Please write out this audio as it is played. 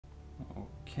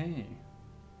Okay.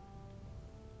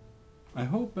 I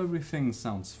hope everything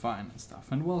sounds fine and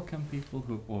stuff, and welcome people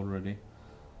who already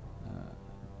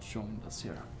joined us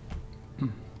here.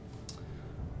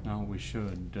 Now we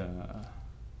should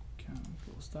can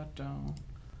close that down,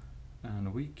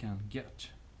 and we can get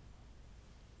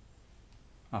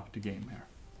up the game here.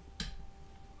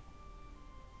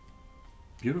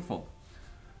 Beautiful.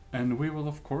 And we will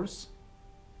of course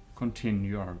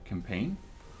continue our campaign.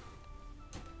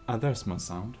 Ah, there's my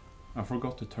sound. I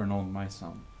forgot to turn on my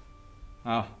sound.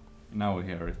 Ah, now we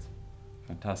hear it.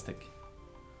 Fantastic.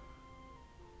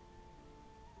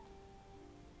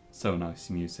 So nice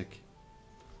music.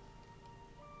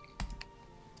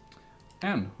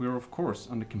 And we're of course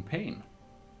on the campaign.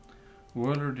 We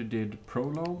already did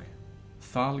Prologue,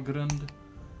 Thalgrund,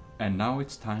 and now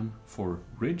it's time for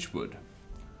Ridgewood.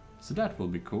 So that will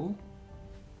be cool.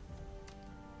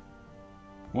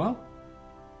 Well,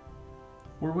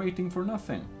 we're waiting for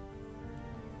nothing.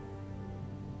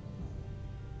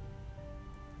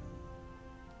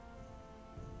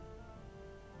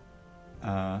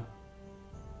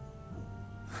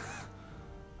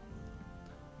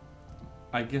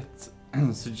 I get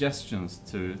suggestions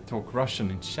to talk Russian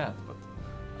in chat, but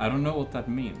I don't know what that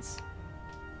means.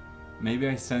 Maybe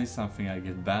I say something I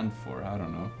get banned for, I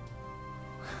don't know.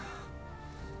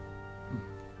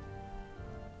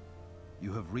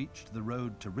 You have reached the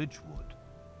road to Ridgewood.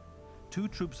 2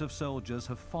 troops of soldiers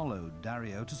have followed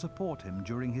Dario to support him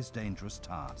during his dangerous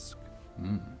task.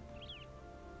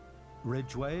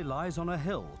 Ridgeway lies on a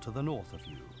hill to the north of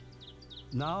you.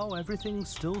 Now everything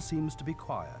still seems to be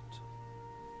quiet.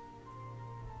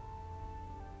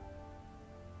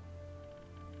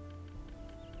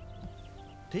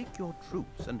 Take your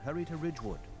troops and hurry to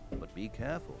Ridgewood, but be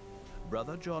careful.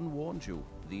 Brother John warned you,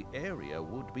 the area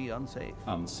would be unsafe.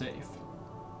 Unsafe.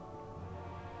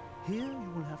 Here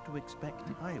you will have to expect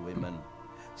highwaymen.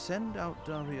 Send out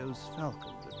Dario's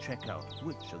falcon to check out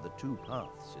which of the 2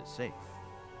 paths is safe.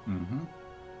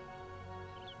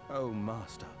 Oh,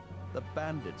 Master, the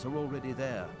bandits are already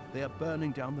there. They are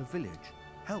burning down the village.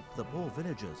 Help the poor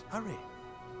villagers, hurry.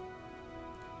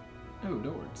 Oh,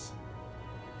 lords.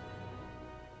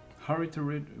 Hurry to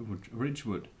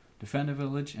Ridgewood, defend the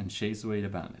village and chase away the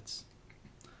bandits.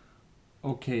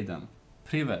 Okay then.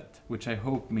 Privet, which I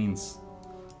hope means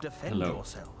defend hello.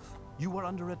 yourself. You are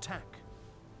under attack.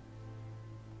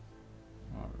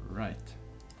 Alright.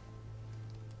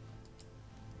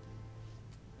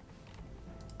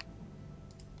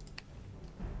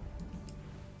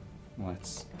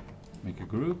 Let's make a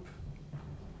group.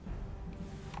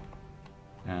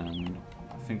 And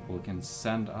I think we can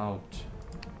send out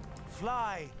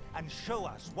Fly and show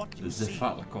us what you the see.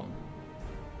 falcon.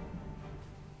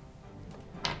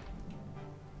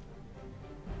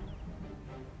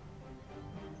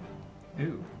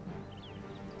 Ooh.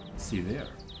 See there.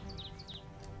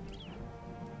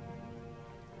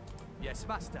 Yes,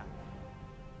 master.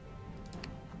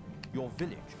 Your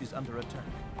village is under attack.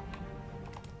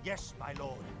 Yes, my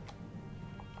lord.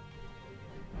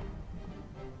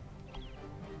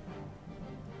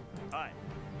 Aye.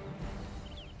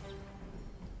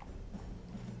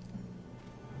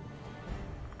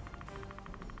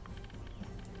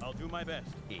 I'll do my best.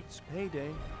 It's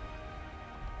payday.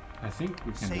 I think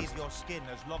we can Save just... your skin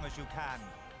as long as you can.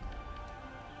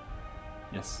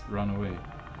 Yes, run away.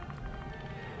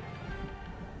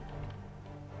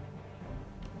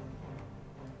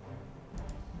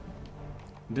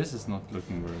 This is not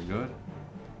looking very good.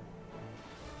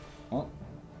 Well,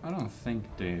 I don't think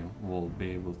they will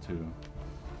be able to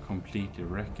completely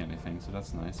wreck anything, so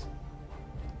that's nice.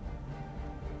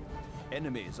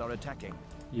 Enemies are attacking.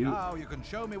 Now you can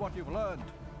show me what you've learned.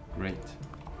 Great.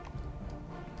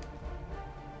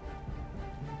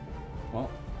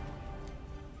 Well,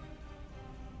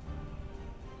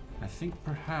 I think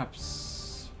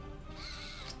perhaps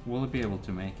we'll be able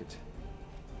to make it.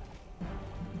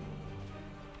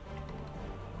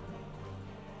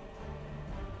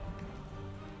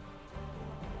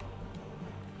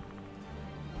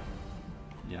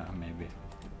 Yeah, maybe.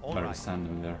 All Better right. send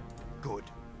them there. Good.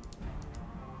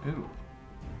 Ooh.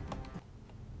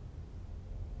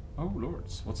 Oh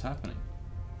lords, what's happening?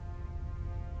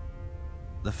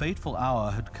 The fateful hour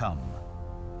had come.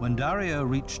 When Dario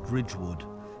reached Ridgewood,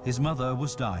 his mother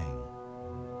was dying.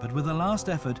 But with a last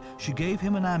effort, she gave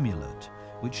him an amulet,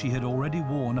 which she had already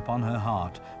worn upon her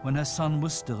heart when her son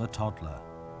was still a toddler.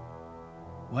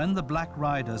 When the Black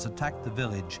Riders attacked the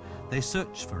village, they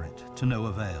searched for it to no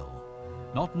avail,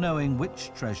 not knowing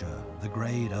which treasure the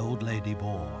greyed old lady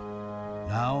bore.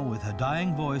 Now, with her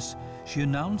dying voice, she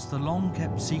announced the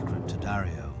long-kept secret to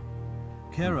Dario.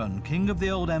 Kieran, king of the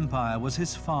old empire, was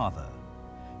his father.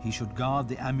 He should guard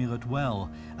the amulet well,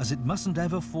 as it mustn't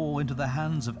ever fall into the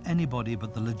hands of anybody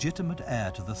but the legitimate heir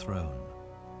to the throne.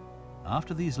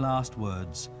 After these last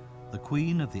words, the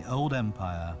queen of the old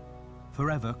empire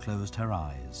forever closed her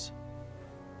eyes.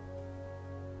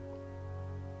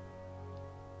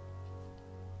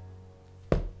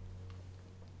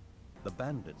 The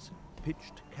bandits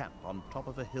pitched camp on top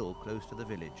of a hill close to the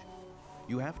village.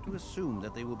 You have to assume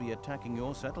that they will be attacking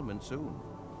your settlement soon.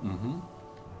 Mm-hmm.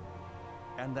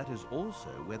 And that is also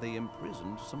where they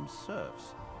imprisoned some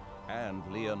serfs. And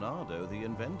Leonardo the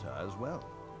inventor as well.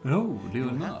 Oh, You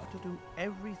Leonardo. have to do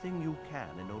everything you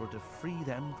can in order to free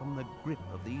them from the grip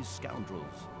of these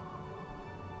scoundrels.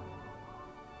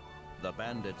 The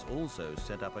bandits also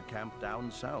set up a camp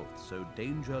down south, so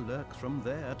danger lurks from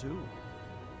there too.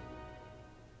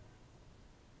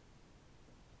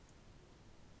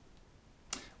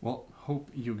 Well, hope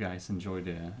you guys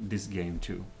enjoyed this game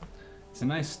too. It's a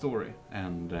nice story,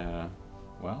 and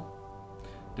well,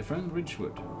 defend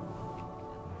Ridgewood.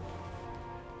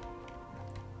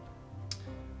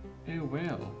 Oh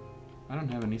well, I don't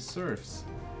have any serfs.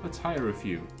 Let's hire a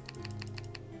few.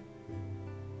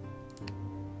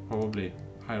 Probably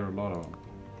hire a lot of them.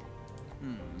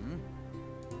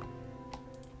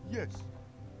 Yes.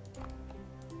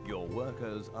 Your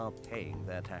workers are paying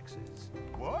their taxes.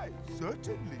 Why?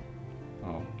 Certainly.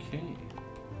 Okay.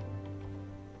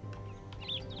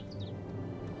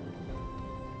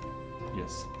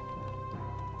 Yes.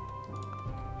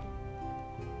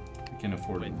 We can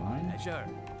afford a mine. Sure.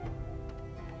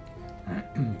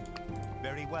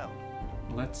 Very well.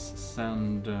 Let's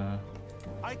send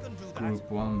I can do that. Group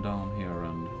 1 down here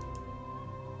and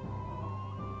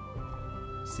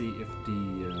see if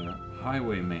the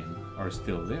highwaymen are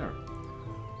still there.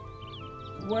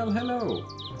 Well, hello!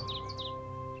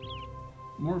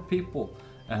 More people.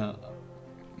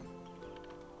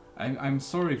 I'm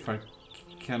sorry if I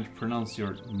can't pronounce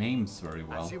your names very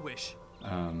well. As you wish.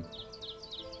 I'm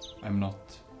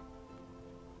not...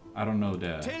 I don't know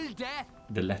Till death.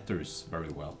 the letters very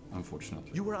well,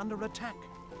 unfortunately. You were under attack.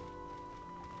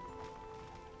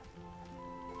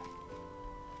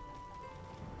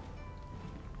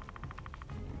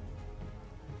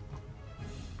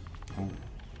 Oh.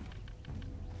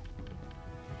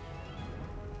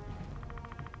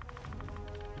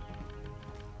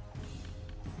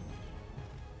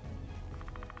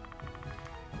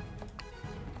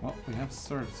 Well, we have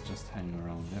serfs just hanging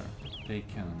around there. They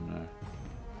can...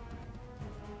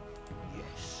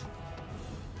 Yes.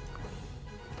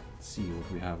 see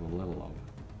what we have a little of.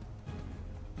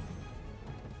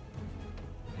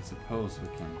 I suppose we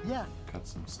can cut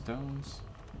some stones.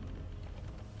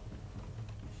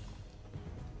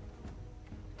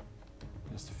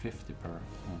 Just 50 per.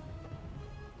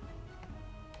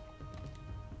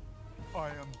 I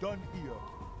am done here.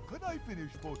 Can I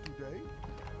finish for today?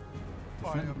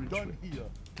 I Defend am done retreat here.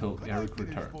 till Can I Eric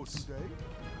finish for returns. today?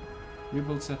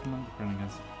 Rebuild settlement, run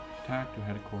against attack to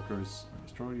headquarters,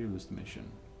 destroy, you lose the mission.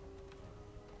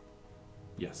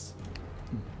 Yes.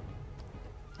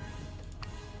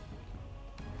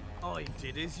 I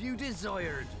did as you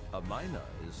desired. A miner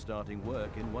is starting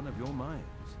work in one of your mines.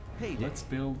 Hey, Let's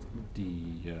build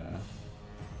the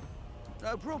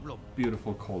No problem.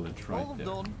 beautiful college right All there.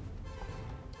 done.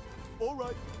 All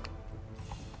right.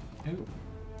 Oh,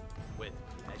 With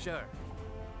pleasure.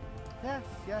 Yes,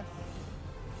 yes.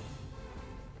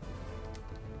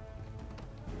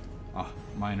 ah,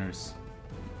 miners.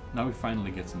 Now we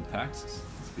finally get some taxes.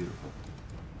 It's beautiful.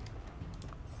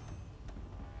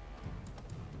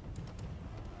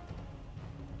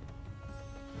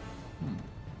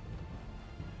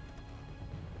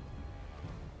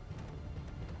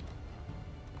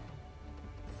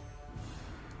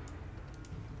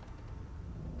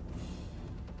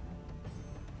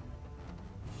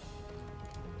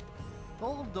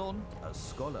 All done. A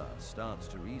scholar starts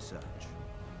to research.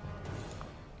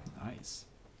 Nice.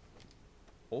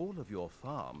 All of your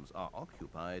farms are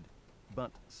occupied,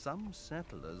 but some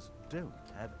settlers don't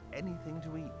have anything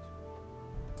to eat.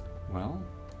 Well,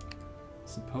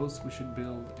 suppose we should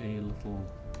build a little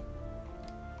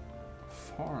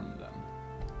farm then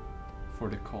for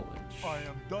the college. I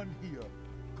am done here.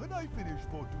 Can I finish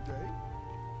for today?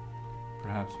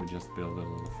 Perhaps we just build a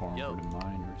little farm Yo. for the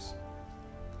miners.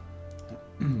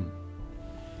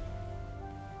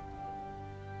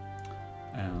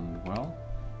 And well,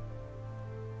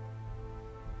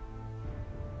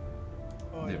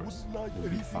 I Theirs would like will be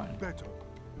anything fine. better.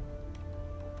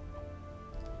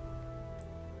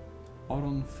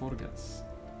 Aron Forgas.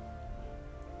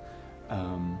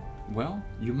 Well,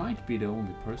 you might be the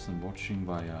only person watching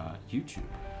via YouTube,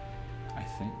 I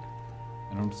think.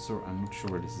 And I'm not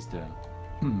sure this is the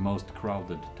most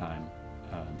crowded time,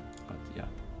 but yeah.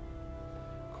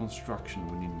 Construction,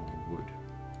 we need more wood.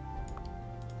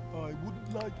 I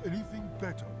wouldn't like anything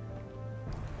better.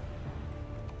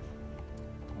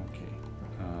 Okay,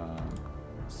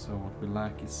 so what we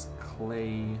lack is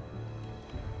clay.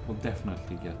 We'll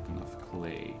definitely get enough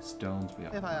clay. Stones we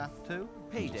have If I enough. have to,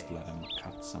 We'll payday. just let them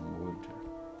cut some wood.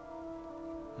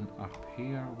 And up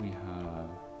here we have...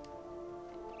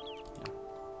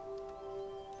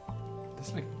 Yeah.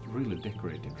 There's like really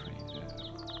decorated trees.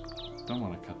 Don't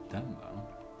want to cut them down.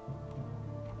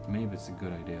 Maybe it's a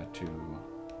good idea to...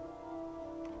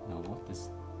 Now what is...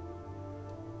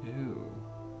 Ew.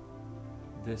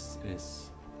 This is...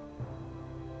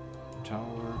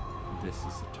 Tower. This is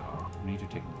a tower. We need to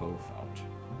take both out.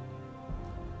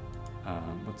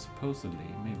 But supposedly,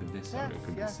 maybe this area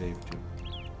could be safe to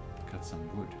cut some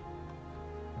wood.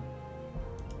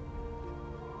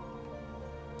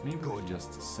 Maybe we could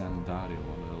just send Dario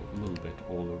a little bit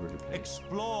all over the place.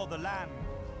 Explore the land.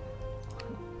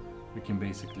 We can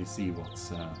basically see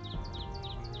what's...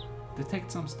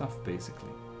 detect some stuff, basically.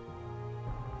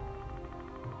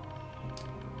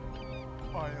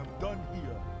 I am done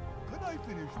here. Can I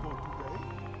finish for today?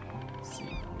 Let's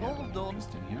see. We All have done.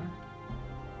 just in here.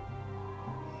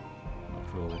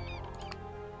 Not really.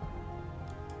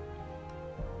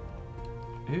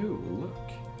 Ew,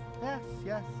 look. Yes,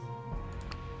 yes.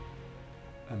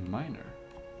 A miner.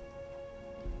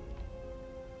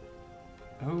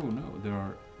 Oh no, there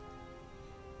are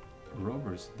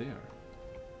robbers there.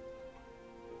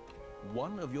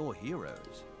 One of your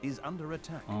heroes is under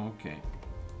attack. Okay,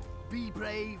 Be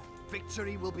brave.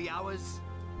 Victory will be ours.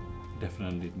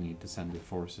 definitely need to send the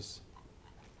forces.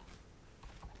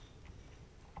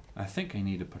 I think I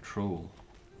need a patrol,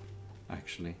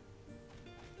 actually.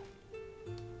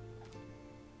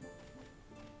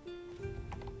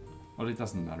 Well, it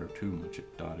doesn't matter too much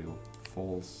if Dario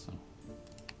falls, so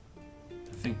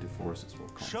I think the forces will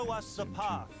come. Show us the soon, too.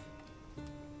 path.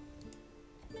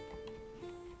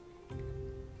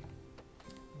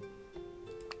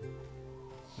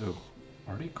 Oh,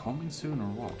 are they coming soon or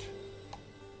what?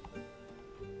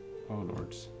 Oh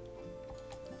lords.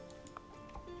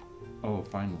 Oh,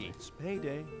 finally. It's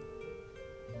payday.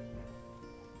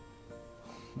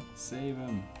 Save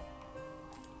him.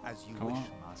 As you Come wish, on.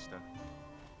 Master.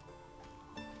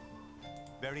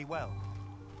 Very well.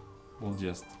 We'll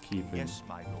just keep him, Yes,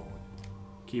 my lord.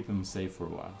 keep him safe for a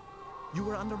while. You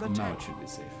were under And now attack. it should be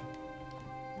safe.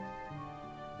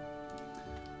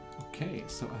 Okay,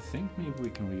 so I think maybe we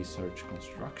can research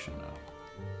construction now.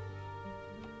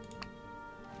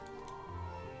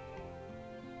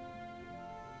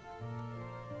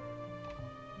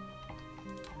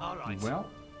 All right. Well,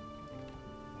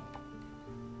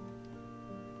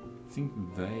 I think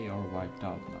they are wiped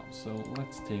out now, so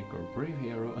let's take our brave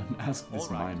hero and ask this All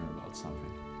right. miner about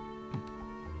something.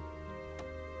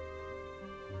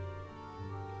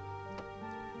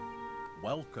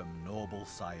 Welcome, noble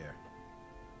sire.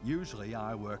 Usually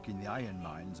I work in the iron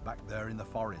mines back there in the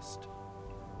forest.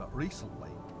 But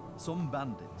recently, some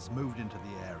bandits moved into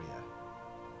the area.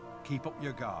 Keep up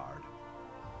your guard.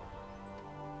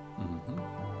 Mm-hmm.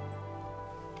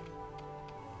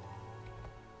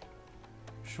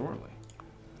 Surely.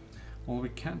 Well, we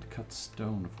can't cut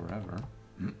stone forever.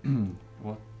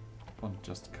 What? Well,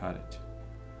 just cut it.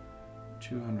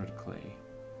 200 clay.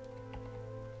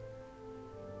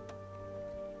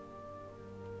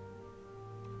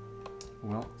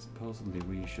 Well, supposedly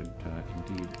we should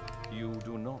indeed You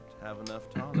do not have enough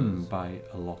talents. buy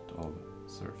a lot of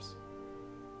serfs.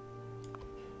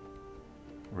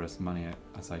 Or as many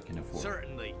as I can afford.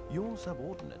 Certainly. Your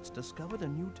subordinates discovered a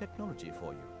new technology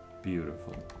for you.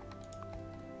 Beautiful.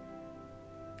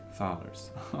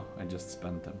 Fathers. I just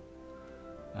spent them.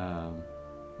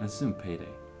 And soon payday.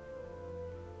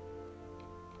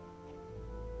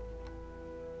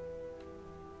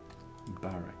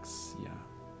 Barracks, yeah.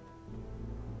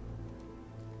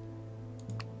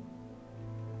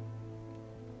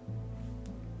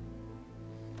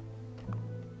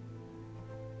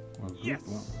 Well, good. Yes.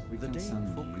 Well, we The can day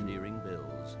send for you clearing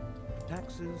bills.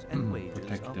 Taxes and wages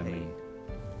protect are them. paid.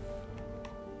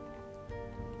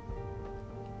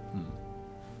 Hmm.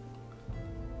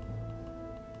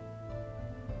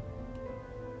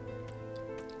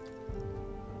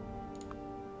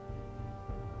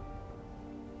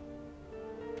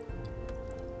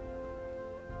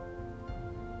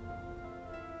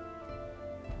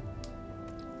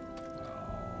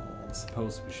 I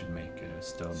suppose we should make a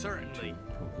stone mine Certainly. too.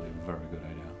 Probably a very good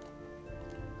idea.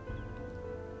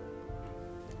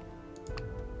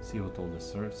 See what all the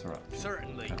serfs are up to.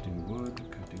 Certainly. Cutting wood,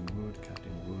 cutting wood,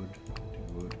 cutting wood,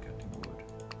 cutting wood, cutting wood.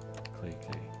 Clay,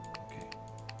 clay. Okay.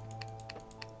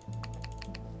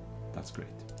 That's great.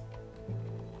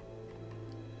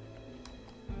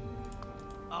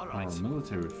 All right. Our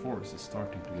military force is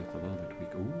starting to get a little bit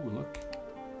weak. Ooh, look.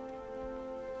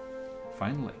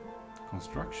 Finally,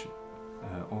 construction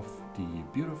of the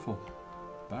beautiful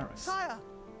barracks. Sire,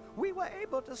 we were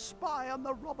able to spy on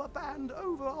the robber band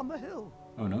over on the hill.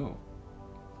 Oh no.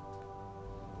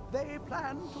 They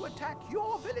plan to attack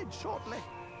your village shortly.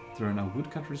 There are now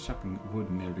woodcutters chopping wood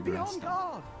near the Be grass on stand.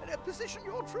 guard and position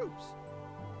your troops.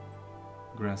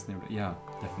 Grass near the... Yeah,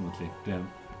 definitely.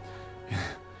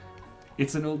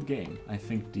 It's an old game. I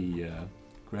think the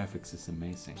graphics is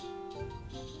amazing.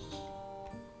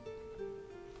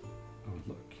 Oh,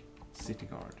 look. City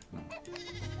guard. No.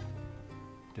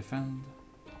 Defend.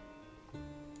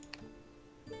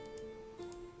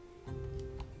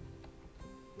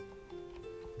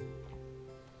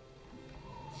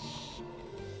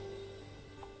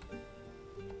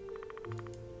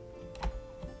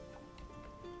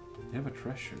 They have a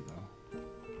treasure, though.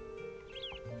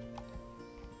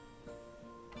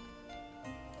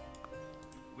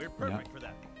 We're perfect for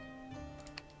that.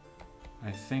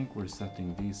 I think we're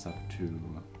setting these up to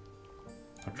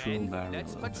patrol Men, the area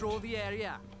let's a little patrol bit. the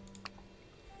area.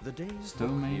 The days for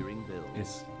Stone main clearing bills.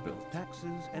 is built.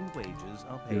 Taxes and wages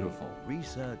are paid. Beautiful.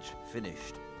 Research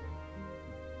finished.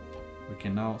 We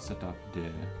can now set up the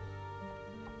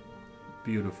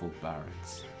beautiful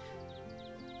barracks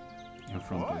in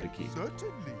front of the Why, keep.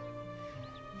 certainly.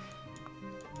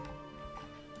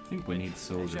 I think we need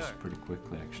soldiers Sure. pretty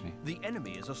quickly, actually. The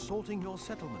enemy is assaulting your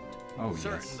settlement. Oh, yes.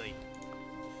 Certainly.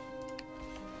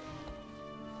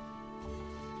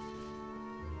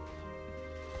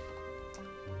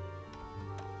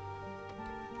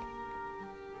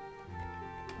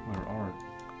 Where are...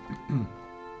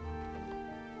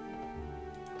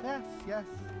 Yes, yes.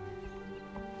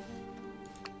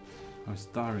 How's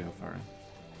Dario faring?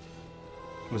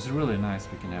 It was really nice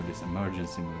we can have this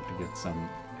emergency move to get some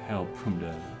help from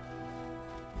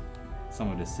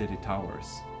some of the city towers.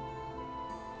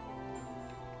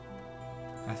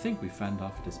 I think we fend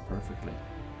off this perfectly.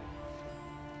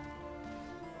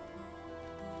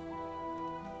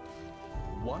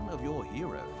 One of your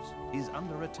heroes is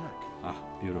under attack. Ah,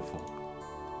 beautiful.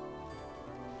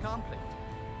 Conflict.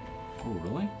 Oh,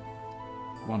 really?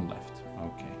 One left.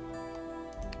 Okay.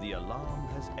 The alarm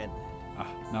has ended.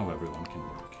 Ah, now everyone can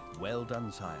work. Well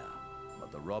done, sire.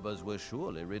 But the robbers will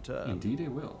surely return. Indeed they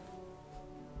will.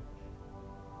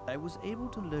 I was able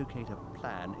to locate a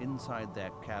plan inside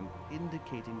their camp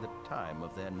indicating the time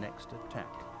of their next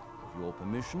attack. With your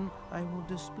permission, I will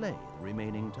display the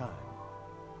remaining time.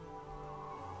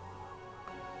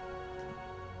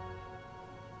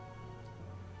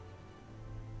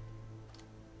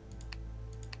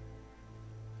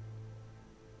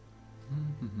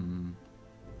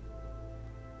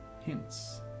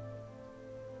 Hints.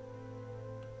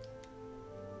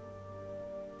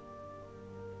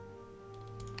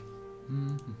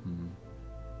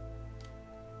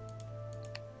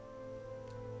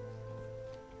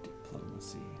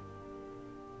 Diplomacy.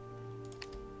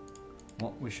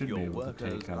 Well, we should be Your able to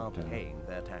workers take are out... paying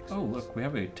their taxes. Oh, look, we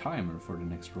have a timer for the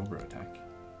next robber attack.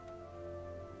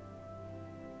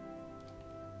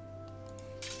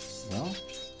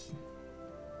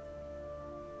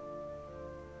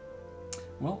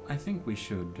 Well, I think we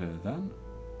should then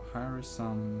hire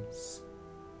some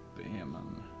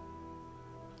spearmen.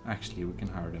 Actually, we can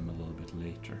hire them a little bit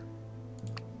later.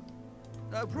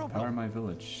 No Repair problem. my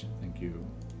village, thank you.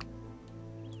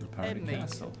 Repair the Amazing.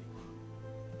 castle.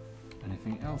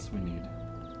 Anything else we need?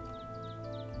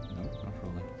 No, not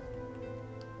really.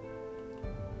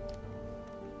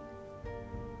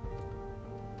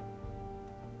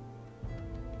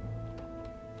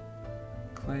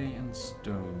 Clay and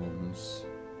stones.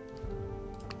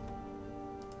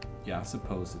 Yeah, I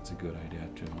suppose it's a good idea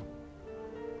to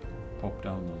pop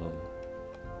down a little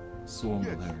sawmill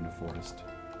Yes. there in the forest.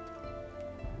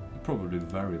 Probably a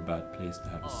very bad place to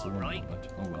have a sawmill, right.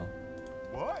 but oh well.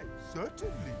 Why,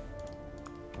 certainly.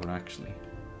 Or actually,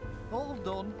 All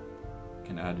done.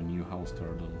 can add a new house to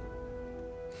our little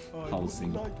I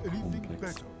housing wouldn't like anything complex.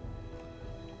 better.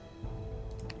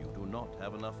 You do not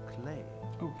have enough clay.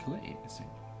 Oh, clay, I see.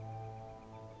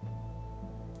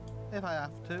 If I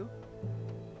have to.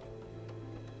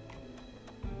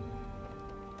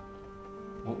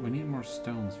 Well, we need more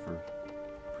stones for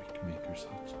brickmaker's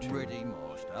hut too. Ready,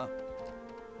 master.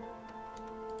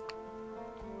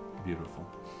 Beautiful.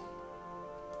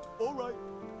 All right.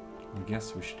 I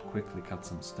guess we should quickly cut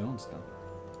some stones then.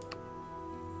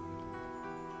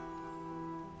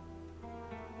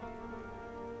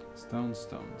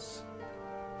 Stones.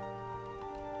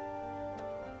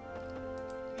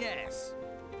 Yes.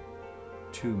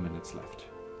 2 minutes left.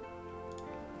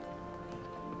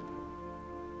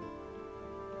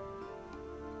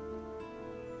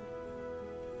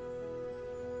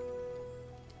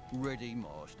 Ready,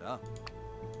 master.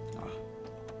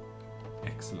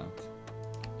 Excellent.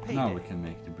 Payday. Now we can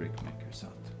make the brickmaker's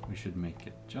hut. We should make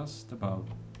it just about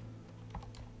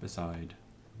beside.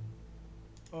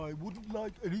 I wouldn't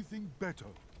like anything better.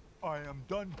 I am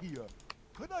done here.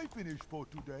 Can I finish for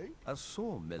today? A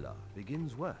sawmiller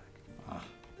begins work.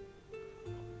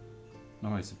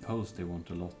 Now I suppose they want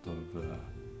a lot of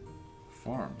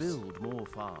farms. Build more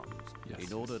farms Yes,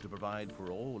 in order yes. to provide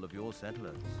for all of your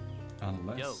settlers.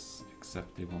 Unless,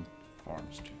 except they want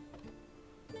farms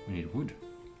too. We need wood.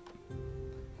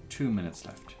 2 minutes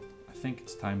left. I think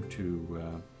it's time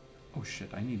to... oh shit,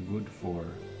 I need wood for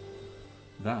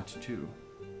that too.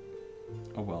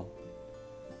 Oh well.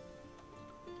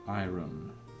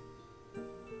 Iron.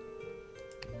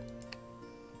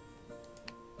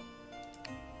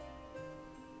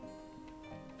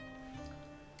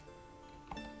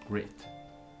 Great.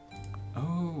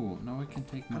 Oh, now I can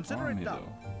take my Consider it army done.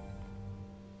 though.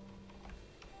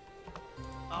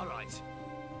 All right.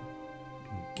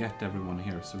 Get everyone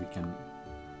here so we can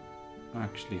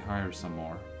actually hire some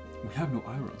more. We have no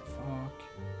iron. Fuck.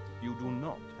 You do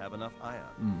not have enough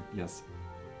iron. Yes.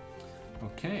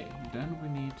 Okay, then we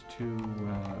need to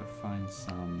find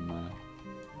some...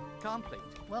 Complete.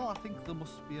 Well, I think there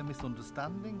must be a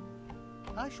misunderstanding.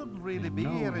 I shouldn't I really be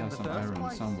know here we in have the some first iron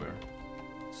place. somewhere.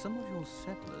 Some of your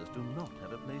settlers do not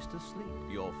have a place to sleep.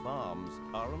 Your farms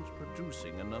aren't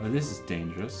producing enough. Well, this is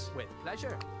dangerous, With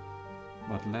pleasure.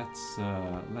 but let's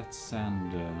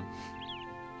send a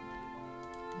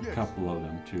Yes. couple of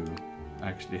them to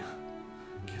actually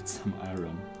get some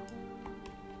iron.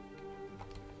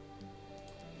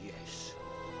 Yes.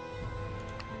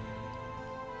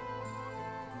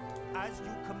 As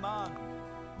you command.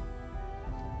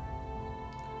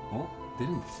 Well,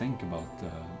 didn't think about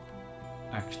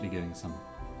actually getting some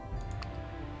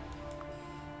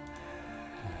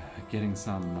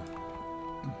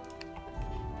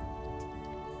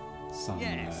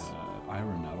Yes.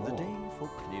 iron at The all. day for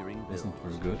clearing bills. Isn't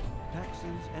very good.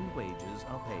 Taxes and wages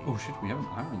are paid. Oh shit, we have an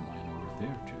iron line over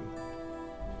there too.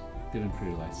 Didn't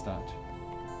realize that.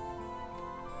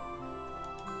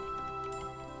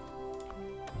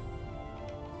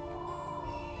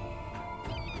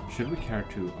 Should we care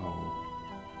to... Oh.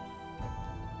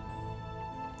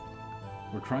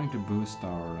 We're trying to boost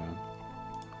our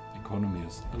economy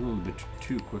a little bit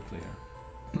too quickly here.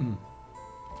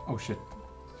 Oh shit,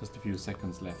 just a few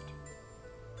seconds left.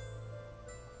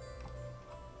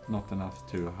 Not enough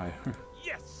to hire.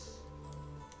 Yes.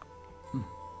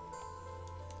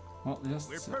 Well, just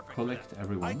We're perfect. collect I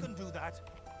everyone. can do that.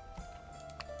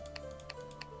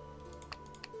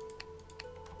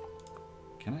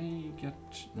 Can I get...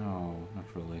 No, not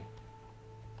really.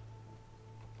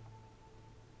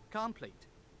 Complete.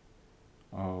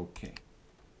 Okay.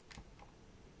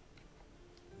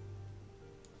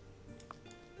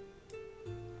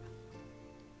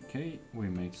 Okay, we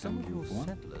make Some them of your use one.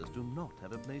 settlers do not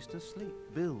have a place to sleep.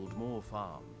 Build more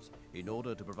farms in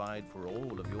order to provide for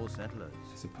all of your settlers.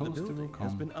 I suppose the they will building has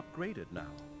come. been upgraded now.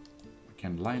 We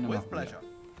can line them With up pleasure.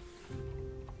 there.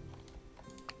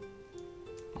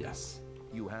 Yes.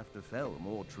 You have to fell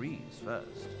more trees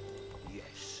first.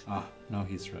 Yes. Ah, now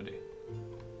he's ready.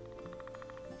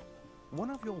 One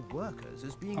of your workers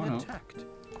is being Oh, no. attacked.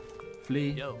 Flee.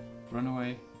 Yo. Run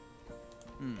away.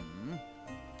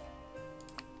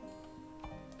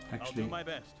 I'll Actually, do my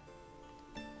best.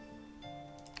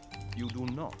 You do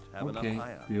not have okay, enough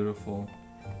iron. beautiful.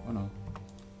 Oh no.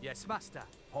 Yes, master.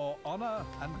 For honor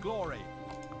and glory.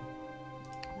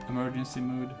 Emergency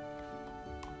mood.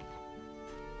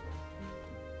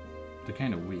 They're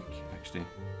kind of weak, actually.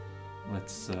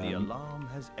 Let's... The alarm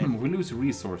has we ended. lose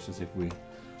resources if we...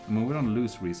 I mean, we don't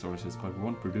lose resources, but we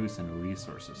won't produce any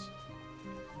resources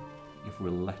if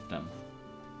we let them.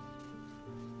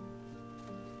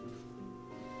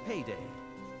 Payday.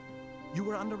 You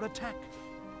were under attack.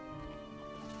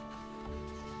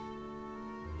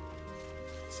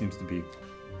 Seems to be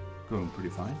going pretty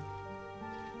fine.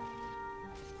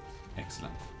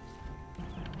 Excellent.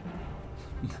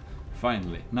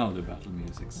 Finally, now the battle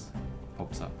music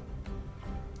pops up.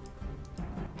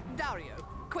 Dario,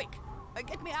 quick!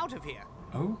 Get me out of here.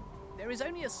 Oh? There is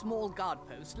only a small guard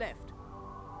post left.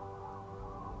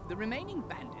 The remaining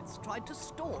bandits tried to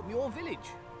storm your village.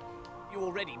 You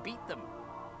already beat them.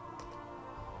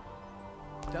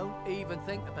 Don't even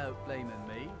think about blaming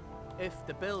me if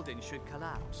the building should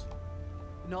collapse.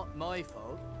 Not my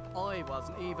fault. I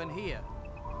wasn't even here.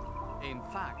 In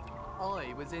fact,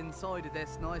 I was inside of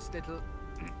this nice little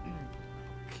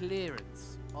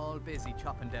clearance, all busy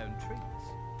chopping down trees.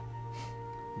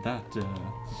 That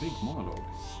big monologue.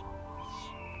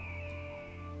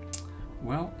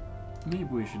 Well, maybe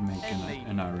we should make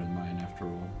an iron mine after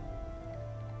all.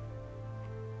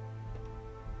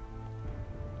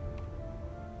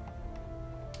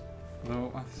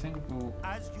 Though I think we'll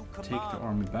take the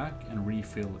army back and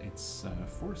refill its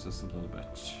forces a little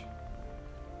bit.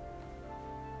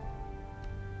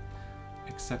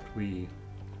 Except we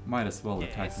might as well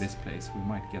attack this place. We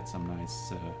might get some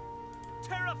nice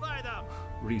Terrify them!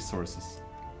 resources.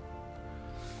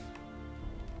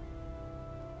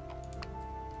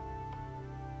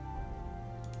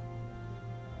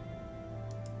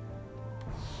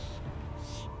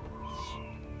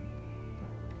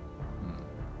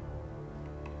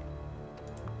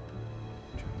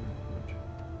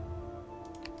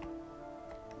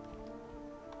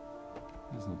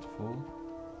 It's not full.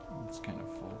 It's kind of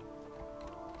full.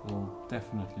 We'll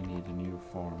definitely need a new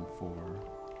farm for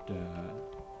the...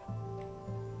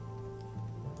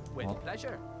 With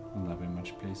pleasure. We'll not have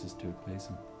much places to place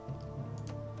them.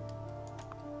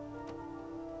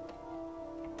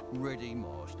 Ready,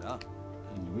 master.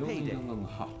 And we'll need Payday. a little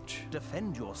hut.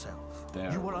 Defend yourself.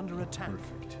 There. You are under attack.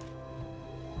 Perfect.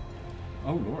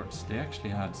 Oh lords, they actually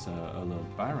had a little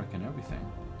barrack and everything.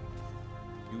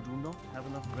 You do not have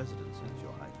enough residences,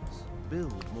 Your Highness.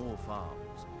 Build more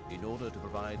farms in order to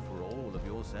provide for all of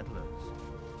your settlers.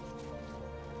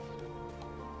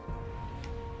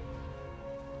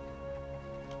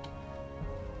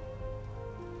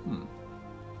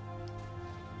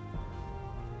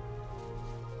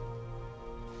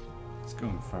 It's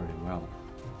going fairly well.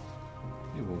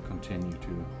 It will continue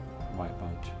to wipe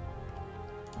out.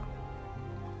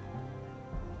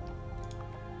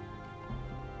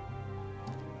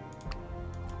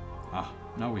 Ah,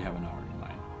 now we have an iron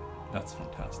mine. That's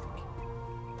fantastic.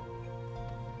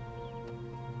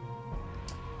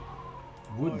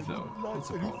 Wood, I though, would that's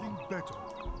a like anything problem.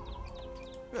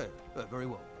 better. Very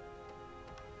well.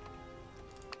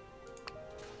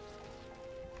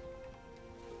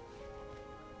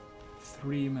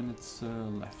 3 minutes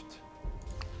left.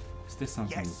 Is this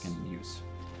something Yes. we can use?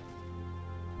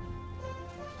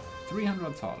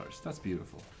 $300. That's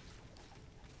beautiful.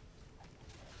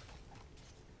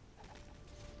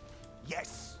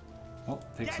 Yes! Oh,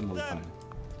 takes a Get little them! time.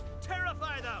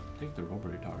 Terrify them! Take the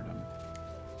robbery tower down.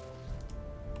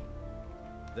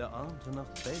 There aren't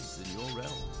enough beds in your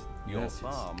realm. Your Yes,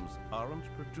 yes. farms aren't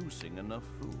producing enough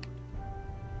food.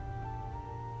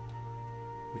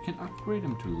 We can upgrade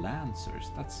them to lancers.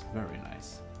 That's very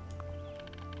nice.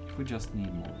 If we just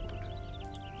need more wood.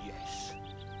 Yes.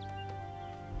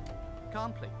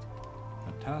 Complete.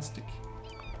 Fantastic.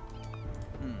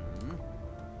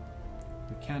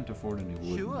 We can't afford any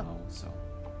wood Sure. now, so...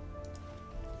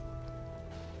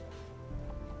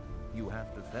 You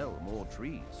have to fell more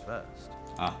trees first.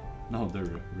 Ah, now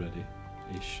they're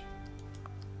ready-ish.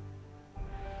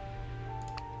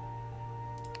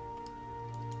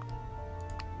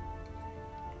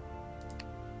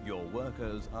 Your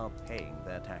workers are paying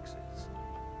their taxes.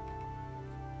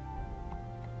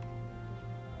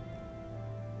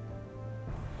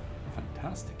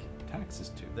 Fantastic. Taxes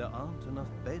too. There aren't enough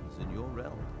beds in your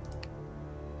realm.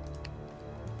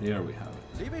 There we have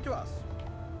it. Leave it to us.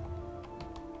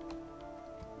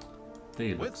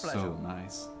 They look With so pleasure.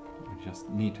 nice. We just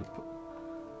need to put...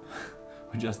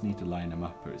 we just need to line them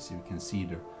up here so you can see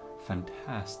their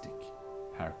fantastic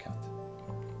haircut.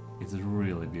 It's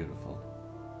really beautiful.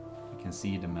 You can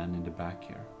see the man in the back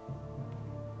here.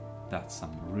 That's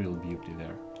some real beauty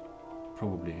there.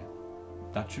 Probably...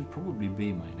 That should probably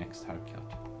be my next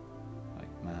haircut.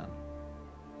 Like, man.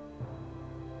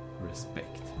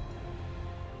 Respect.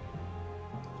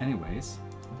 Anyways.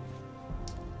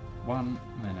 1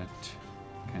 minute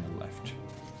kind of left.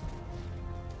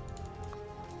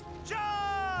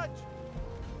 Charge!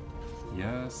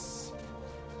 Yes.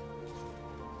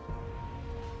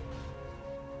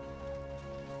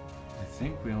 I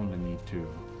think we only need to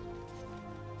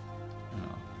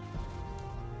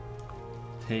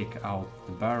take out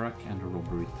the barrack and the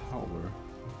robbery tower.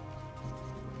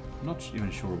 Not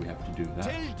even sure we have to do that.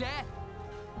 Till death!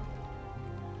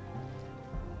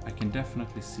 I can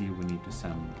definitely see we need to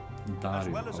send Dario As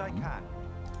well as I home. can.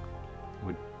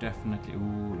 We definitely...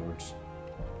 Oh, lords.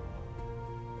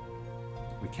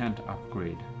 We can't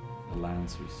upgrade the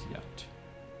lancers yet.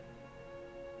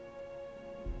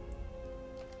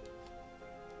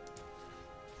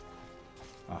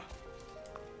 Ah.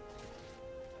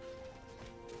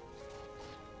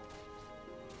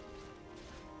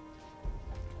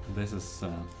 This is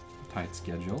a tight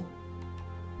schedule.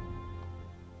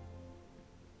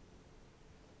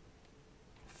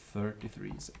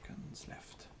 33 seconds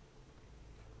left.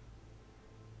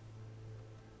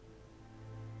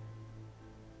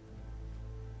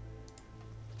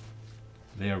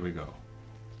 There we go.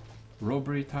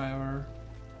 Robbery tower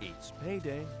It's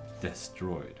payday.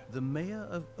 destroyed. The mayor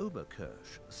of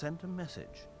Oberkirch sent a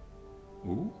message.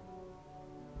 Ooh,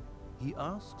 He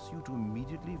asks you to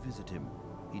immediately visit him.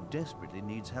 He desperately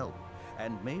needs help,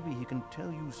 and maybe he can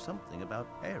tell you something about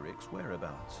Eric's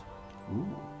whereabouts.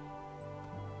 ooh.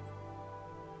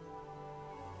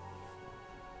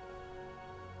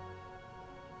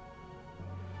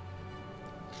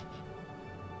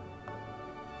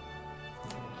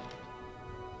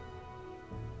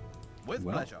 With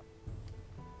Well. pleasure.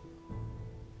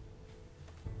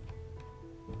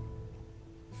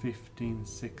 15,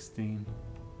 16.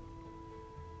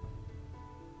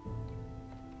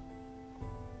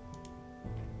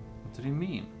 What did he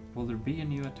mean? Will there be a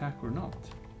new attack or not?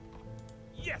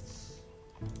 Yes!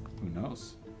 Who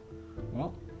knows?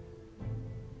 Well,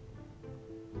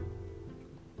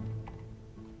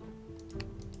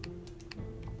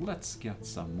 let's get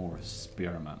some more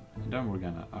spearmen. And then we're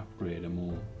gonna upgrade them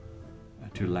all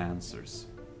to lancers.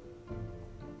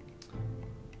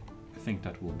 I think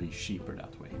that will be cheaper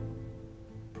that way.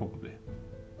 Probably.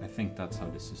 I think that's how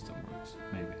the system works.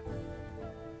 Maybe.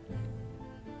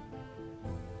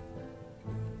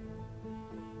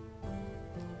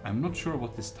 I'm not sure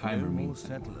what this timer No more means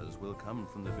anymore. settlers will come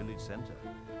from the village center.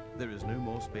 There is no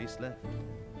more space left.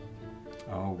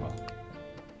 Oh well.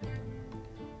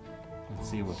 Let's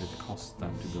see what it costs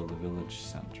them to build a village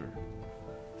center.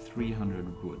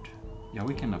 300 wood. Yeah,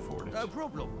 we can afford it. No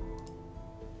problem.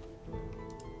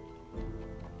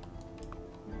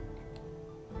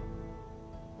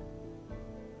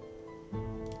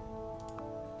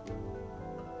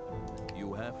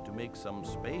 You have to make some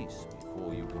space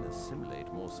before you can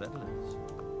assimilate more settlers.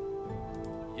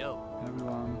 Yo.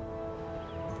 Everyone,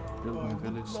 build I my wouldn't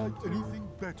village like center. anything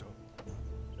better.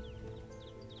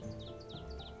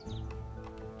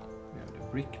 We have the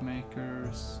brick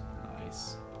makers.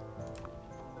 Nice.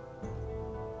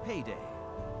 Payday.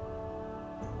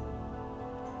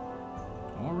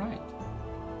 All right.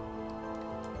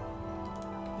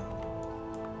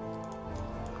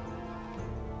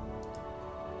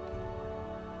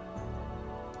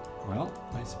 Well,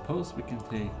 I suppose we can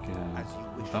take As you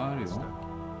wish, Dario master.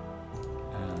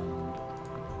 and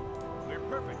We're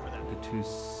perfect for that. the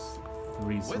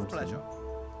three With swordsmen. pleasure.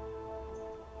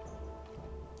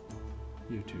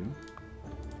 You two.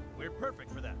 We're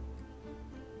perfect for that.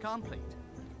 Complete.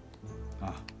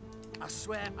 Ah, I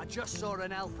swear, I just saw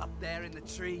an elf up there in the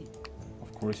tree.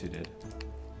 of course you did.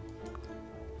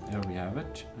 There we have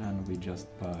it, and we just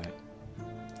buy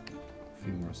a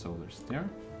few more solars there.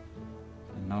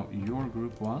 And now you're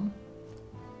group 1.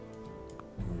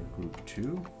 You're group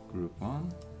 2, group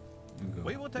 1. You go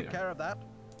We will take there. care of that.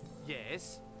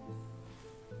 Yes,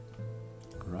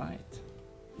 Right.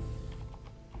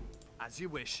 as you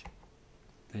wish.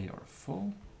 They are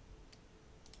full.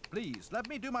 Please, let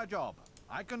me do my job.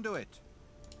 I can do it.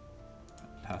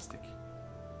 Fantastic.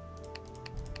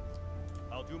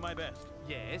 I'll do my best.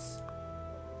 Yes.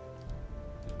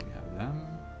 We have them.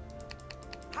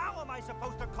 How am I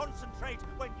supposed to concentrate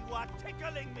when you are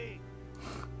tickling me?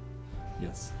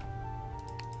 Yes.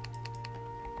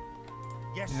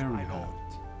 Yes, Here we my have lord.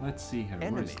 it. Let's see here.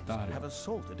 Where's Enemies Dario? have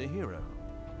assaulted a hero.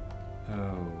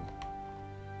 Oh.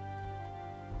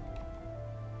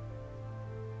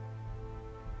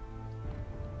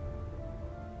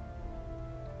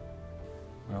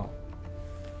 Well,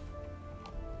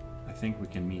 I think we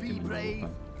can meet Be him in the brave.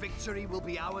 open. Victory will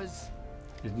be ours.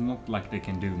 It's not like they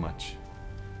can do much.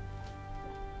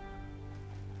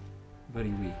 Very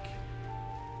weak.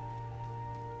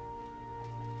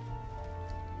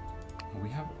 We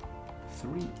have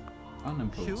 3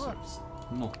 unemployed Sure. serfs.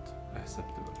 Not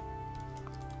acceptable.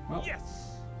 Well, Yes!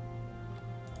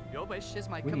 Your wish is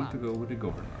my we command. need to go with the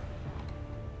governor.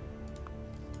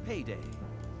 Payday.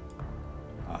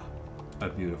 Ah, a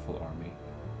beautiful army.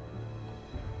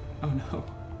 Oh no,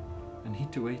 I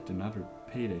need to wait another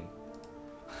payday.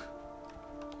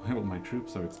 Well, my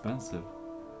troops are expensive.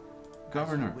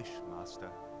 Governor, As you wish, master.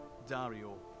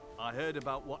 Dario, I heard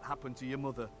about what happened to your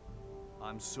mother.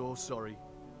 I'm so sorry.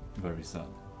 very sad.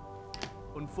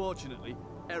 Unfortunately,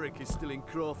 Eric is still in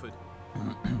Crawford.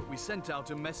 But we sent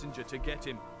out a messenger to get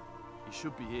him. He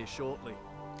should be here shortly.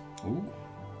 Ooh,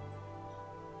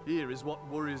 Here is what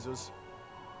worries us.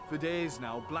 For days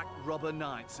now, black robber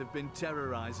knights have been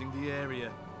terrorizing the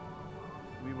area.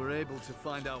 We were able to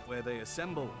find out where they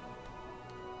assemble.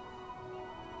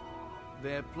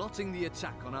 They're plotting the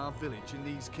attack on our village in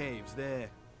these caves there.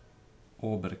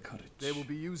 Obercourage. They will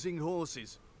be using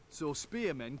horses, so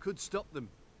spearmen could stop them.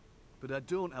 But I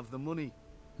don't have the money.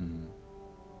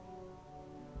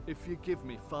 If you give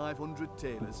me 500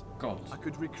 tailors, God. I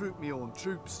could recruit my own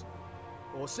troops.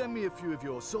 Or send me a few of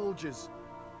your soldiers.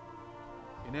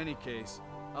 In any case,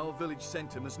 our village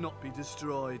centre must not be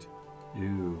destroyed.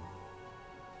 Ew.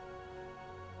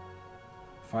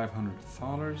 500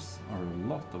 thalers are a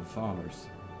lot of thalers.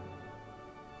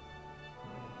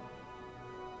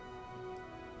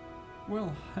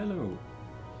 Well, hello,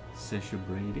 Seshu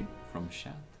Brady from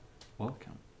chat.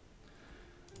 Welcome.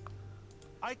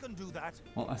 I can do that.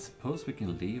 Well, I suppose we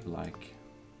can leave like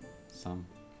some.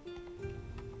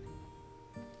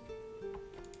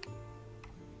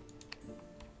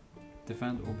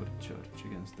 Defend Obert Church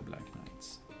against the Black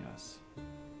Knights. Yes.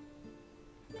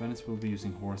 Venice will be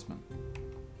using horsemen.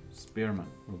 Spearmen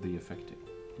will be effective.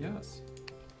 Yes.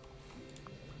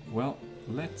 Well,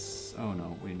 let's... Oh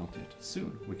no, we're not yet.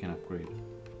 Soon we can upgrade.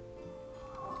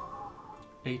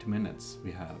 8 minutes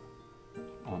we have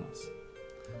on us.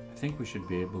 I think we should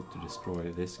be able to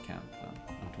destroy this camp then,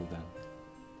 until then.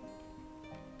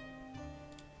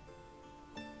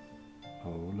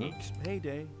 Oh look. It's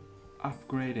payday.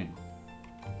 Upgrading.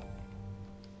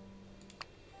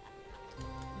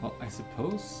 Well, I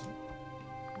suppose...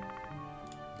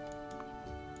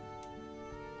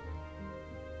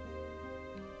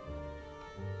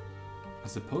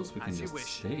 we can As you just wish.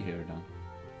 stay here then.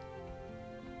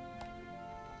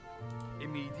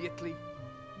 Immediately.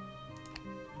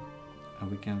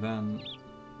 And we can then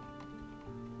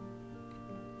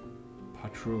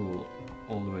patrol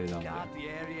all the way down Guard there. the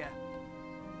area.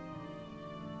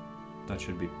 That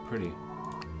should be pretty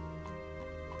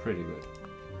good.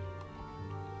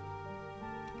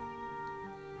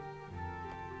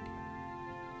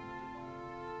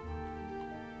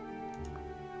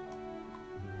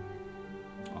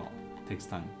 Oh, takes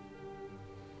time.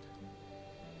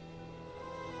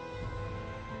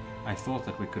 I thought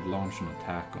that we could launch an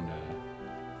attack on the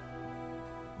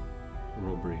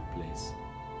robbery place.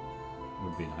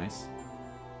 Would be nice.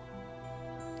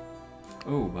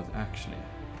 Oh, but actually,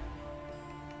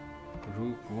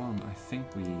 Group 1, I think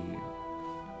we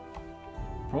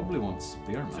probably want So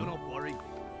spearmen. don't worry.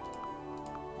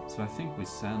 So I think we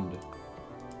send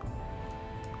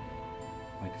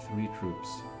like 3 troops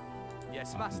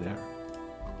Yes, up master. there.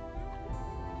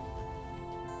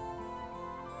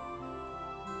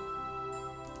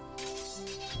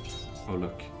 Oh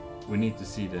look, we need to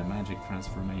see the magic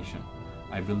transformation.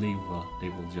 I believe they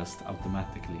will just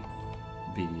automatically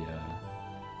be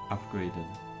upgraded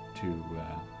to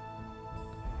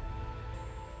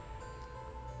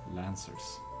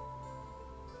Lancers.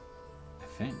 I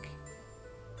think.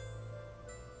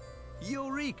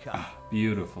 Eureka! Ah,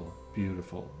 beautiful,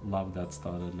 beautiful. Love that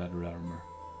studded leather armor.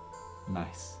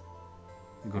 Nice.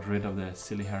 Got rid of the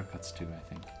silly haircuts too, I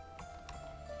think.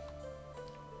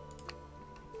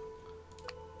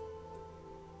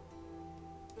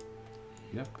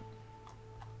 Yep.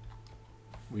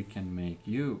 We can make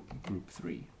you Group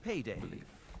 3, I Payday. believe.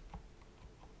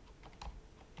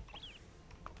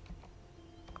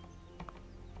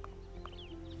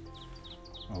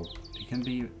 Oh, you can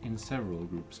be in several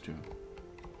groups too.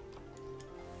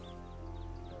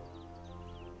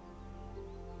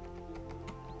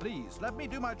 Please, let me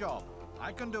do my job.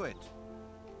 I can do it.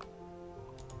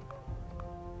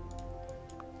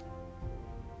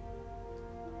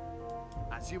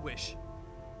 As you wish.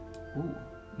 Ooh,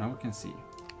 now we can see.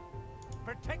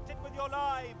 Protect it with your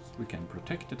lives. We can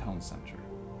protect the town center.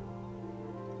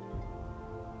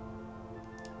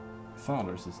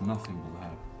 Thalers is nothing we'll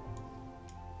have.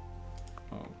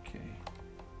 Okay.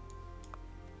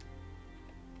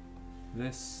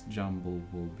 This jumble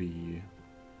will be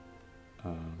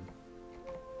our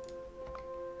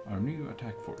new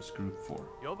attack force, Group 4.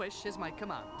 Your wish is my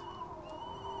command.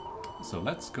 So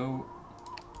let's go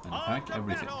and attack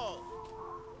everything.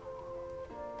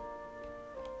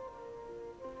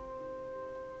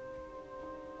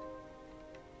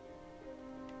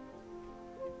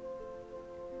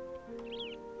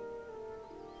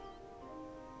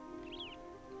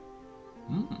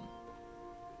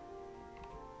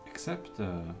 Except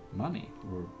money,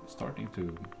 we're starting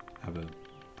to have a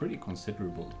pretty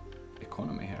considerable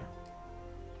economy here.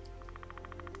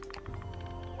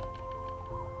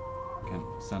 Can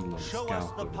send a little Show scout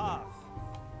us the over path.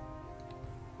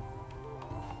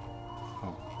 there.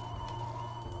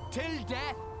 Oh, Till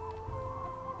death!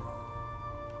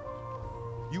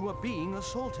 You are being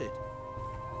assaulted.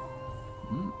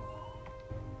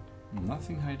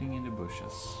 nothing hiding in the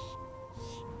bushes.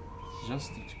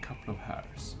 Just a couple of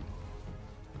hairs.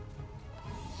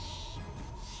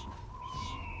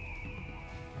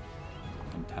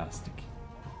 Fantastic.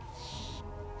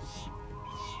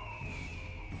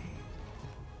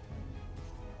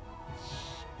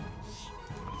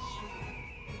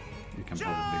 You can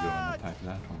probably go and attack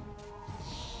that one.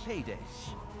 Payday.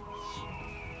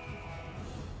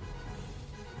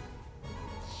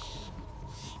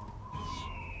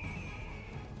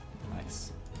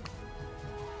 Nice.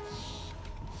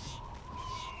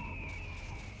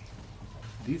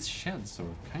 These sheds are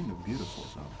kind of beautiful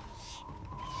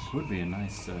though. Would be a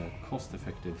nice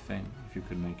cost-effective thing if you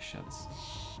could make sheds.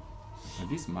 Are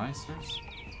these misers?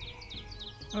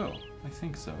 Oh, I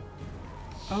think so.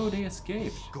 Oh, they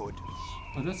escaped. Good.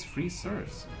 Oh, that's free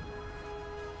serfs.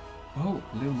 Oh,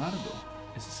 Leonardo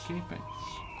is escaping.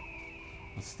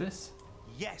 What's this?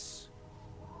 Yes.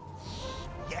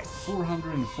 Yes.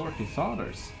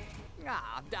 $440.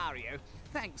 Ah, Dario,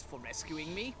 thanks for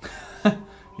rescuing me.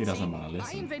 He doesn't See, want to I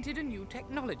listen. invented a new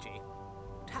technology.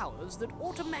 Towers that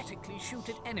automatically shoot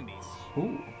at enemies.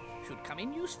 Ooh, Should come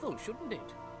in useful, shouldn't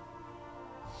it?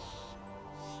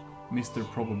 Mr.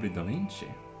 Probably Da Vinci.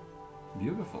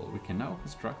 Beautiful. We can now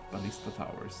construct ballista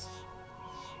towers.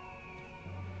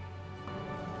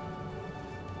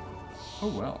 Oh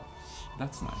well,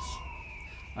 that's nice.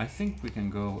 I think we can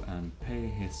go and pay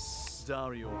his...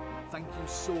 Dario, thank you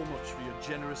so much for your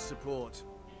generous support.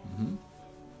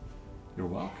 You're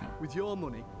welcome. With your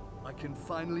money, I can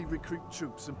finally recruit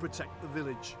troops and protect the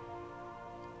village.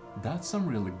 That's some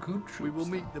really good troops. We will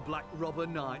then. meet the Black Robber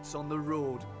Knights on the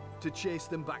road to chase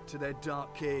them back to their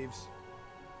dark caves.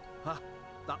 Ha!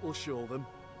 That will show them.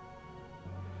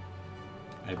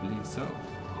 I believe so.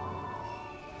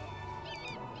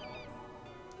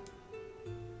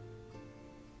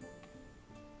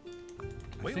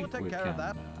 We I will think take we care of can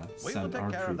that. We will send take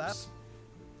our care of that. troops.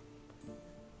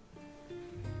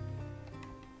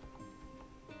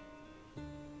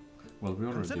 Well, we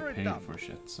already Consider it paid done. for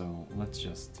shit, so let's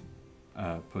just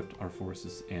put our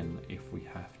forces in if we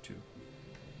have to.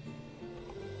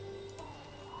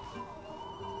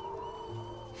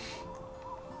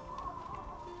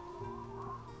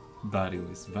 Dario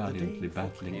is The valiantly day for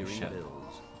battling a clearing shed.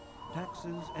 bills.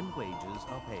 Taxes and wages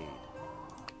are paid.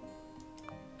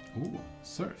 Ooh,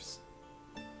 serfs.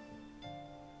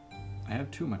 I have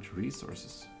too much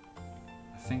resources.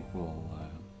 I think we'll...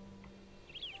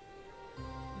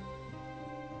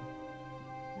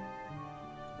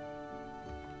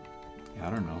 I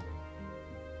don't know.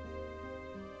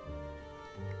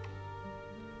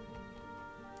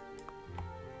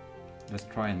 Let's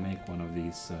try and make one of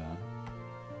these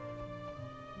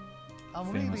I'm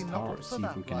famous really not up towers, for see if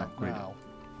that we can right upgrade now. it.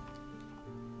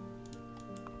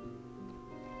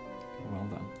 Well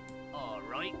done. All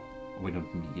right. We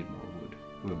don't need more wood.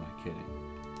 Who am I kidding?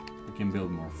 We can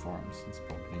build more farms, it's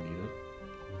probably needed.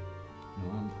 No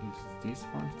one uses these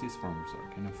farms. These farms are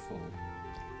kind of full.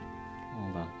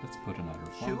 Hold on, let's put another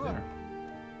farm Sure. there.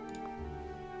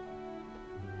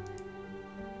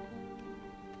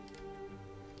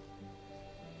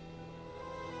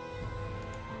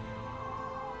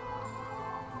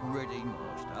 Ready,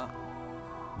 master.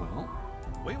 Well,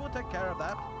 We will take care of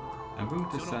that. I'm going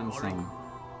to Do not send worry. some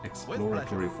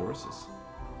exploratory forces.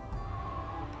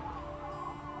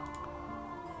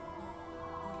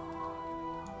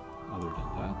 Other than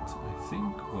that, I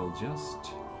think we'll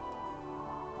just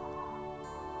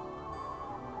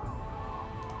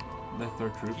let our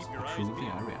troops Keep your eyes patrol the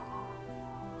peeled. area.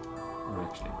 Or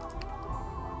actually,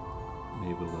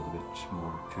 maybe a little bit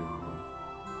more to...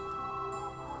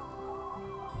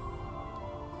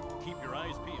 Keep your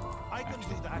eyes peeled. I can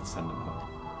actually, do that. let's send them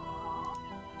home.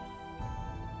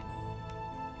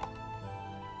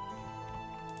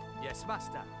 Yes,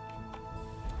 master.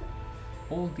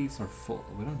 All these are full.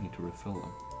 We don't need to refill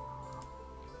them.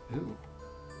 Ooh.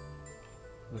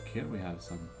 Look here, we have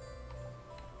some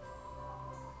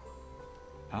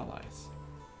allies.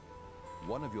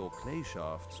 One of your clay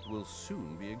shafts will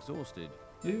soon be exhausted.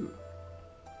 Ooh.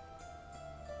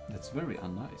 That's very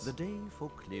unnice. The day for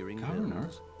clearing Governor?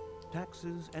 bills.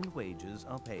 Taxes and wages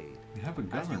are paid. We have a As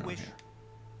you governor wish. here.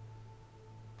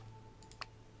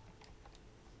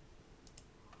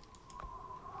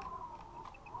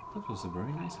 That was a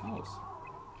very nice house.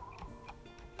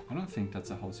 I don't think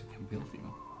that's a house you can build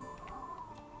even.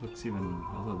 Looks even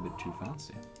a little bit too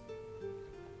fancy.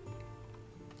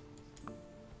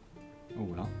 Oh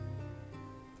well.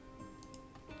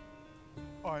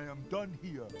 I am done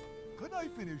here. Can I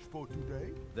finish for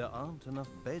today? There aren't enough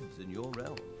beds in your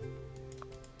realm.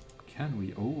 Can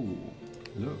we? Oh,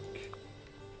 look.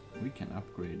 We can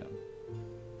upgrade them.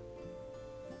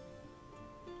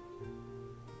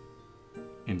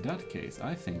 In that case,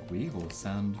 I think we will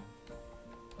send...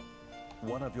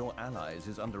 One of your allies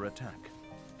is under attack.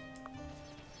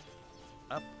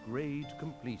 Upgrade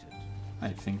completed. I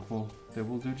think they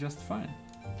will do just fine.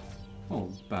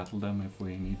 We'll battle them if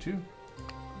we need to.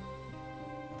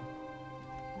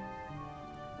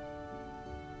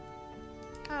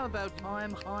 How about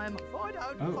I'm if I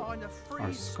don't Oh, find a our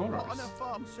free spot scholars. on a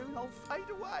farm soon, I'll fade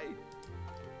away.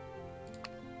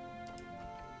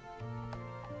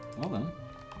 Well then,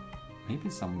 maybe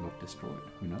some got destroyed,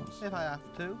 who knows? If I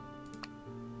have to.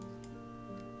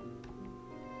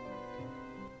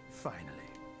 Finally,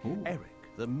 Ooh.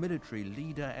 Eric, the military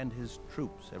leader, and his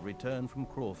troops have returned from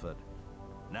Crawford.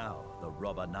 Now the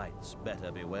robber knights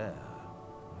better beware.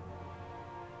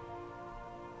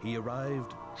 He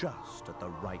arrived just at the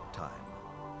right time.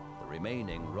 The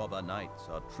remaining robber knights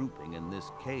are trooping in this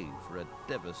cave for a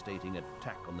devastating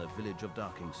attack on the village of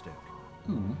Darkingstoke.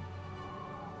 Hmm.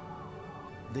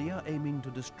 They are aiming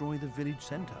to destroy the village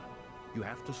center. You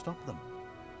have to stop them.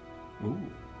 Ooh.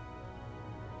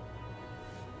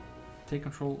 Take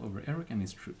control over Eric and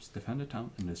his troops, defend the town,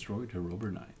 and destroy the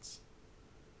robber knights.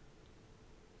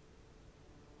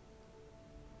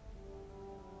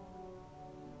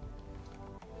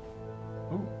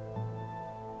 Oh.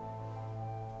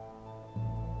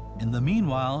 In the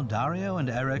meanwhile, Dario and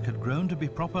Eric had grown to be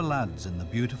proper lads in the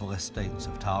beautiful estates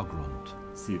of Targrund.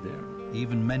 See there.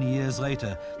 Even many years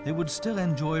later, they would still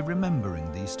enjoy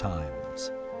remembering these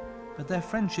times. But their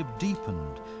friendship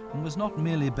deepened and was not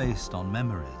merely based on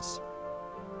memories.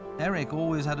 Eric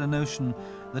always had a notion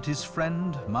that his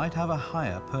friend might have a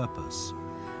higher purpose,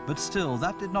 but still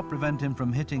that did not prevent him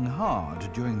from hitting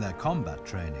hard during their combat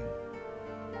training.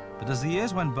 But as the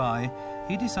years went by,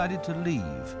 he decided to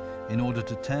leave in order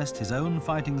to test his own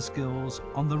fighting skills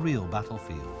on the real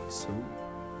battlefields.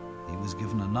 He was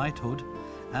given a knighthood,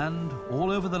 and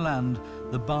all over the land,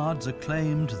 the bards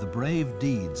acclaimed the brave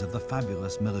deeds of the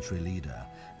fabulous military leader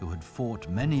who had fought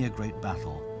many a great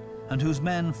battle, and whose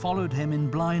men followed him in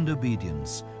blind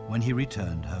obedience when he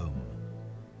returned home.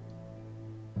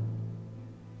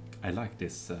 I like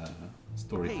this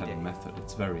storytelling method.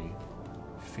 It's very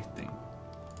fitting.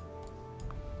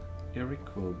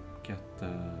 Eric will get I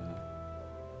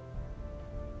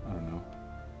don't know.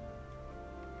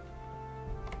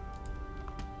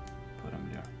 Put him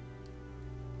there.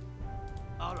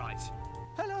 All right.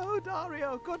 Hello,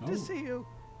 Dario. Good Oh. to see you.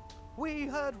 We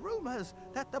heard rumors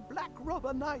that the Black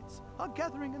Robber Knights are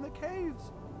gathering in the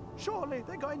caves. Surely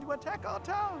they're going to attack our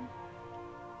town.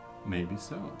 Maybe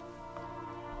so.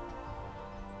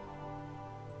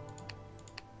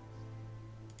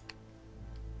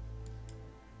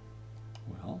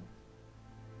 Well,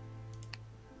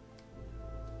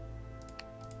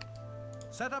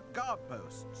 Set up guard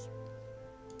posts.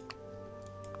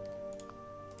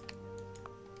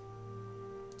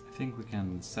 I think we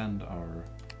can send our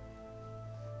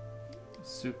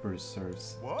super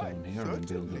serfs Why, down here and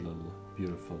build a certainly. little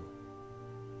beautiful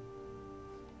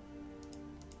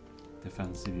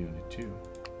defensive unit too.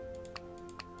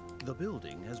 The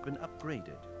building has been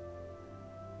upgraded.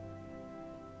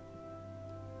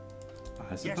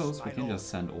 I suppose we my can lord. just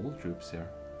send all troops here.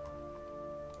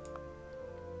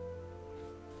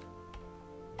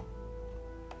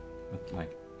 But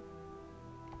like,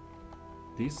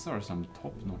 these are some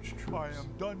top-notch troops. I am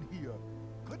done here.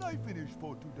 Can I finish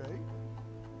for today?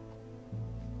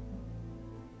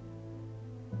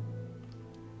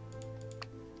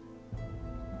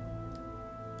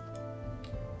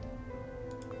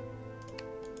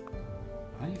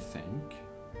 I think,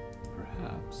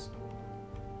 perhaps,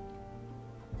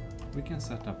 we can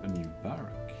set up a new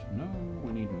barrack. No,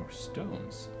 we need more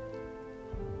stones.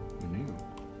 New.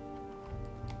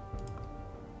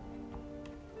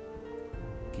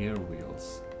 Gear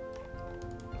wheels.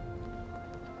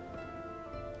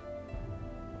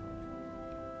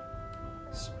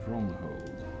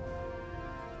 Stronghold.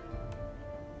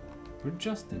 We're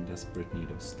just in desperate need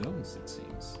of stones, it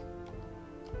seems.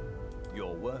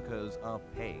 Your workers are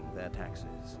paying their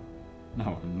taxes.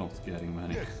 Now I'm not getting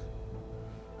many. Yes.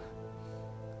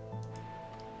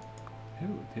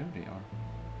 Oh, there they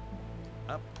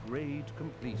are. Upgrade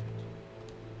completed.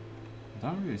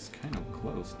 Dario is kind of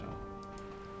close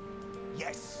though.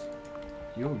 Yes.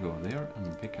 You'll go there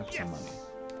and pick up some Yes. money.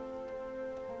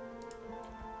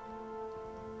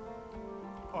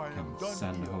 I am Can done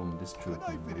send here. home this troop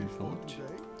Can I of finish for village.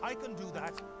 today? I can do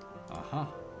that.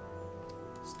 Aha.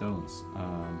 Stones.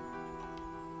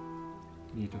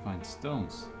 Need to find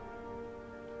stones.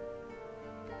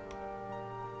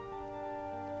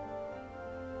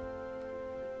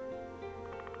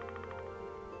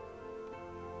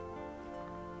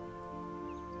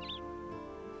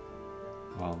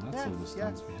 Well, that's all the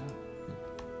stones we have.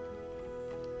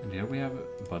 And here we have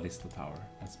a ballista tower.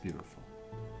 That's beautiful.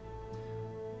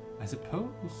 I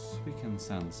suppose we can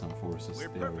send some forces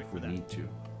there if we need to.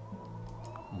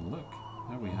 And look,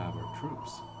 there we have our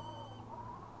troops.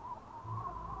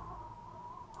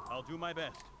 I'll do my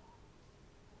best.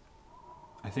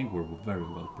 I think we're very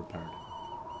well prepared.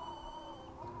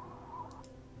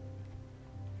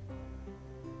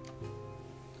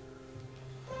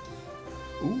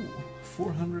 Ooh,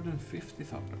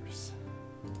 $450.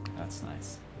 That's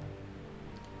nice.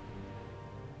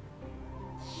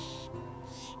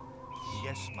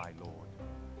 Yes, my lord.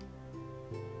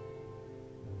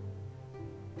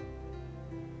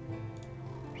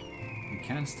 We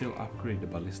can still upgrade the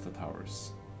ballista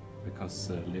towers because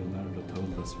Leonardo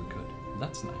told us we could.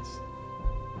 That's nice.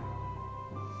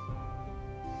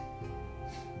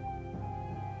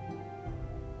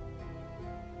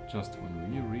 Just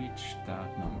when we reach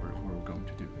that number, we're going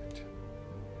to do it.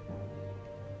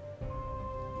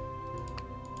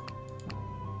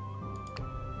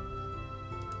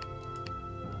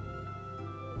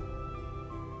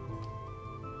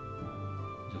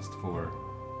 Just for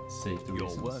safety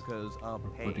reasons. Your workers are We're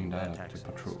putting paying their that up taxes.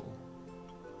 to patrol.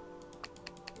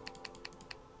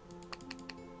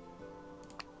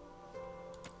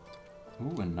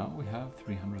 Ooh, and now we have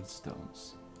 300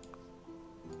 stones.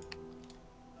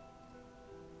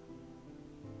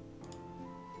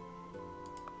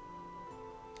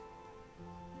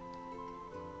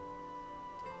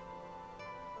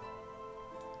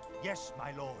 Yes,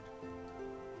 my lord.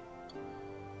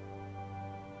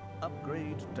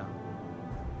 Upgrade done.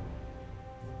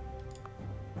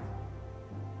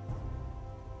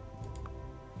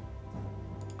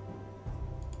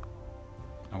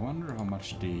 I wonder how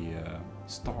much the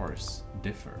stars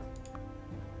differ.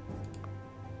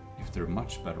 If they're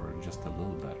much better or just a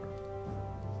little better.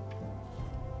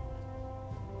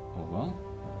 Oh well.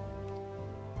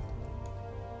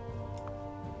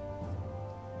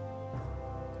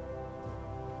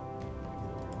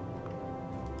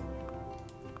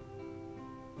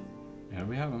 Here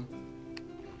we have them.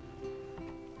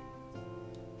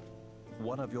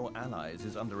 One of your allies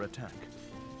is under attack.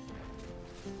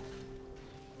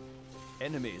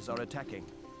 Enemies are attacking.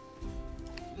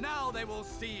 Now they will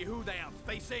see who they are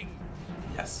facing.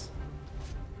 Yes.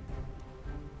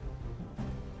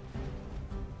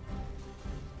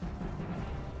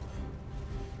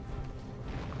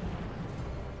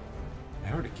 I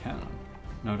heard a cannon.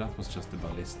 No, that was just the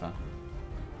ballista.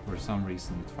 For some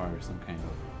reason it fires some kind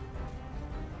of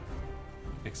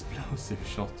explosive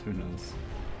shot, who knows.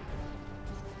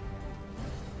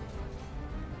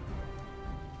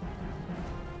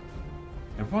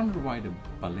 I wonder why the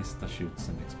ballista shoots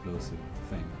an explosive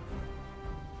thing.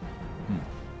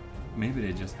 Maybe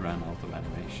they just ran out of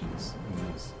animations. Who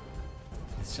knows?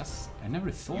 It's just, I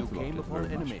never thought You about came it upon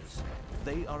very much. enemies.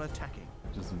 They are attacking.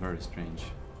 Just very strange.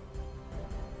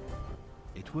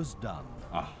 It was done.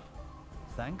 Ah,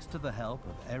 Thanks to the help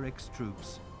of Eric's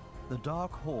troops, the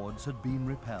Dark Hordes had been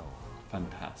repelled.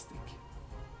 fantastic.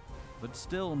 But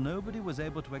still, nobody was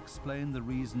able to explain the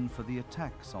reason for the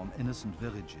attacks on innocent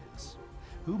villages.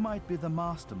 Who might be the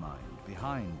mastermind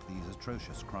behind these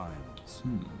atrocious crimes?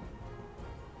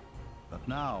 But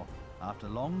now, after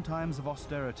long times of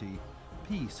austerity,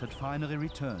 peace had finally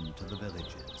returned to the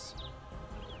villages.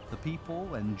 The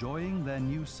people, enjoying their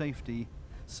new safety,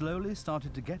 slowly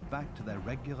started to get back to their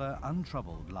regular,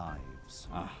 untroubled lives.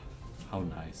 Ah, how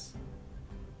nice.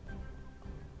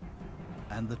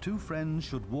 And the two friends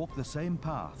should walk the same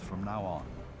path from now on.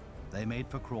 They made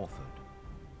for Crawford.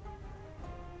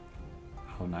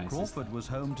 How nice is Crawford that? was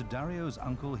home to Dario's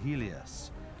uncle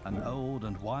Helios, an old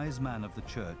and wise man of the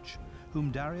church,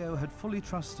 whom Dario had fully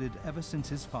trusted ever since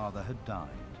his father had died.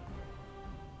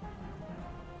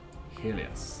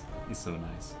 Helios is so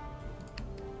nice.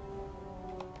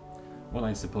 Well,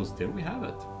 I suppose there we have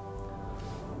it.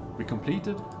 We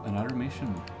completed another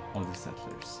mission of the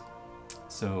settlers.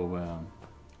 So,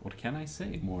 what can I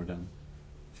say more than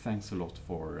thanks a lot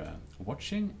for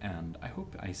watching, and I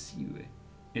hope I see you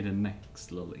in the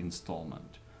next little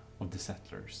installment of the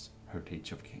Settlers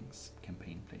Heritage of Kings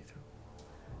campaign playthrough.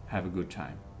 Have a good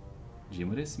time.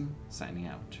 GMODISM signing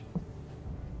out.